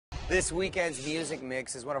This weekend's music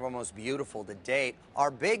mix is one of our most beautiful to date. Our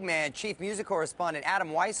big man, chief music correspondent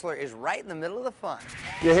Adam Weissler, is right in the middle of the fun.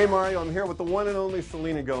 Yeah, hey Mario, I'm here with the one and only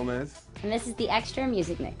Selena Gomez. And this is the extra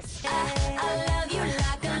music mix. I love you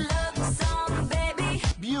like a love song, baby.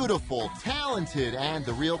 Beautiful, talented, and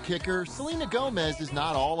the real kicker, Selena Gomez is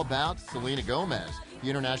not all about Selena Gomez. The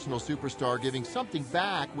international superstar giving something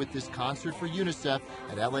back with this concert for UNICEF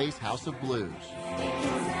at LA's House of Blues.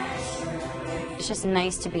 It's just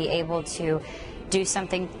nice to be able to do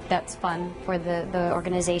something that's fun for the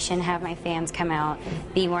organization, have my fans come out,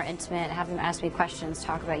 be more intimate, have them ask me questions,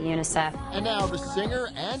 talk about UNICEF. And now the singer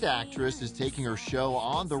and actress is taking her show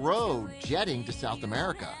on the road, jetting to South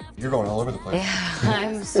America. You're going all over the place. Yeah,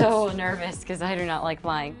 I'm so nervous because I do not like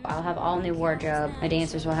flying. I'll have all new wardrobe. My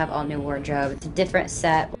dancers will have all new wardrobe. It's a different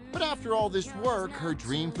set. But after all this work, her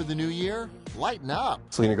dream for the new year? Lighten up.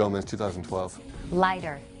 Selena Gomez, 2012.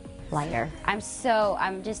 Lighter. I'm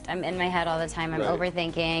in my head all the time. I'm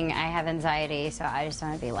overthinking. I have anxiety, so I just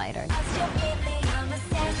want to be lighter.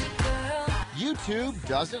 YouTube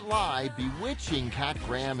doesn't lie. Bewitching Kat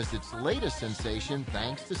Graham is its latest sensation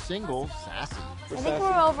thanks to single Sassy. I think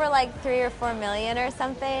we're over like 3 or 4 million or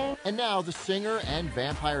something. And now the singer and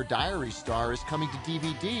Vampire Diaries star is coming to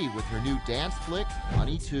DVD with her new dance flick,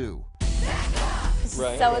 Money 2.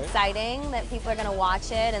 It's so exciting that people are going to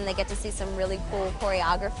watch it and they get to see some really cool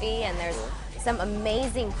choreography, and there's some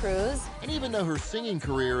amazing crews. And even though her singing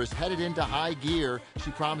career is headed into high gear,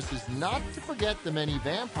 she promises not to forget the many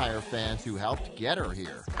vampire fans who helped get her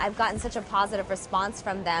here. I've gotten such a positive response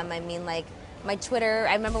from them. I mean, like, my Twitter,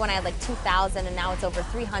 I remember when I had like 2,000 and now it's over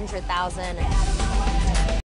 300,000.